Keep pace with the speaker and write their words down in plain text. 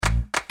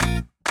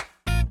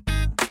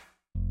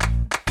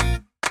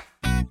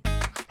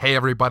Hey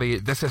everybody,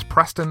 this is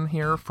Preston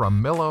here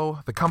from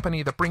Millo, the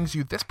company that brings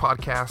you this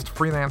podcast,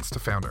 Freelance to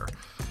Founder.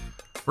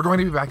 We're going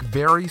to be back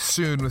very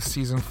soon with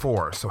Season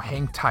 4, so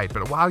hang tight.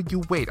 But while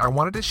you wait, I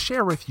wanted to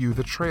share with you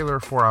the trailer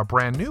for our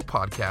brand new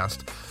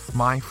podcast,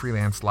 My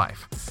Freelance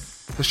Life.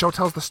 The show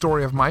tells the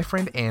story of my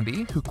friend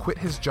Andy, who quit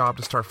his job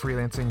to start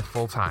freelancing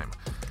full-time.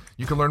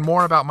 You can learn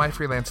more about My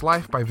Freelance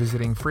Life by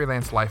visiting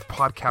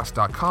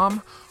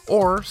freelancelifepodcast.com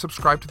or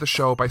subscribe to the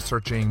show by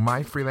searching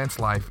My Freelance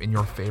Life in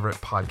your favorite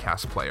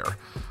podcast player.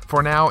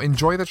 For now,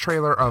 enjoy the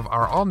trailer of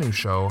our all-new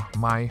show,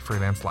 My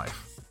Freelance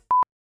Life.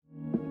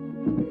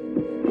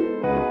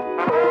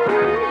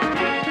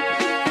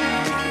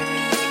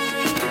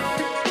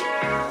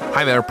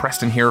 Hi there,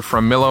 Preston here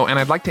from Millo, and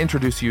I'd like to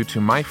introduce you to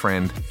my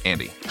friend,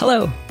 Andy.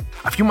 Hello.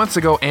 A few months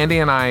ago, Andy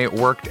and I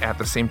worked at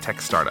the same tech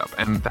startup,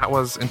 and that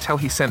was until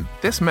he sent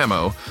this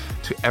memo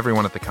to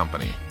everyone at the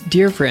company.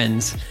 Dear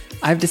friends,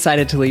 I've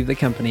decided to leave the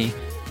company.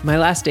 My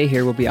last day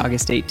here will be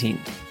August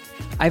 18th.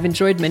 I've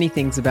enjoyed many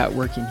things about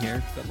working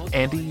here, but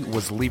Andy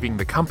was leaving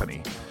the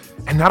company.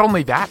 And not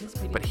only that,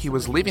 but he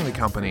was leaving the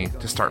company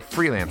to start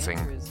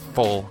freelancing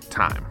full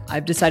time.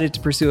 I've decided to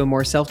pursue a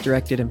more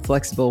self-directed and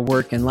flexible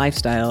work and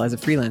lifestyle as a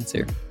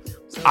freelancer.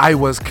 I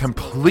was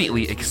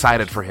completely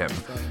excited for him.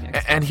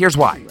 And here's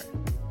why.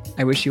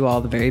 I wish you all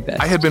the very best.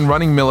 I had been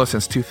running Millo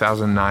since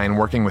 2009,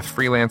 working with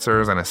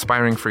freelancers and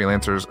aspiring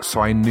freelancers,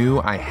 so I knew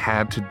I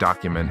had to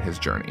document his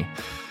journey.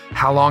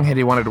 How long had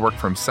he wanted to work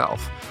for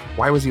himself?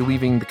 Why was he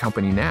leaving the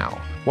company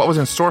now? What was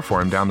in store for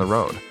him down the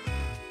road?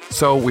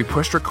 So we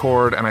pushed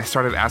record, and I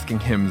started asking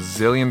him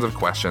zillions of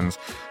questions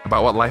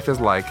about what life is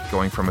like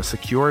going from a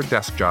secure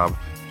desk job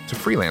to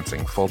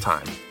freelancing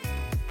full-time.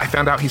 I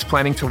found out he's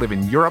planning to live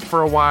in Europe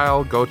for a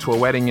while, go to a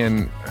wedding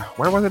in...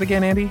 Where was it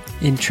again, Andy?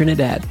 In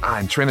Trinidad.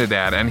 In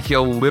Trinidad, and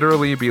he'll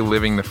literally be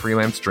living the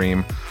freelance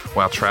dream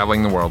while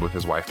traveling the world with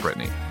his wife,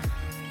 Brittany.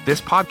 This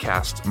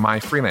podcast, My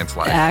Freelance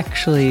Life...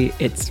 Actually,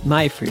 it's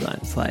My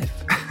Freelance Life.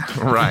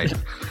 Right.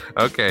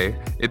 Okay.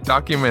 It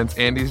documents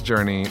Andy's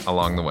journey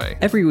along the way.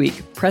 Every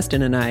week,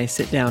 Preston and I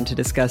sit down to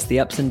discuss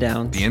the ups and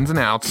downs, The ins and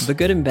outs, the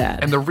good and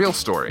bad, and the real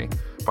story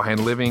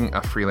behind living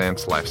a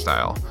freelance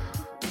lifestyle.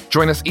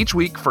 Join us each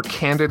week for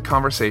candid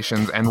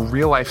conversations and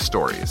real-life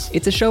stories.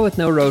 It's a show with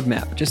no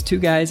roadmap, just two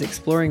guys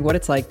exploring what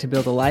it's like to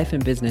build a life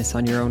and business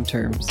on your own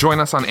terms. Join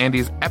us on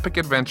Andy's epic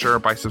adventure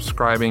by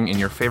subscribing in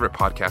your favorite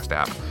podcast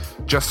app.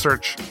 Just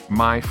search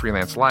My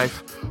Freelance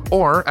Life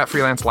or at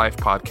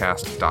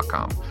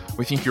freelancelifepodcast.com.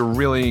 We think you're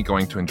really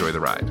going to enjoy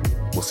the ride.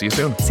 We'll see you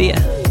soon. See ya.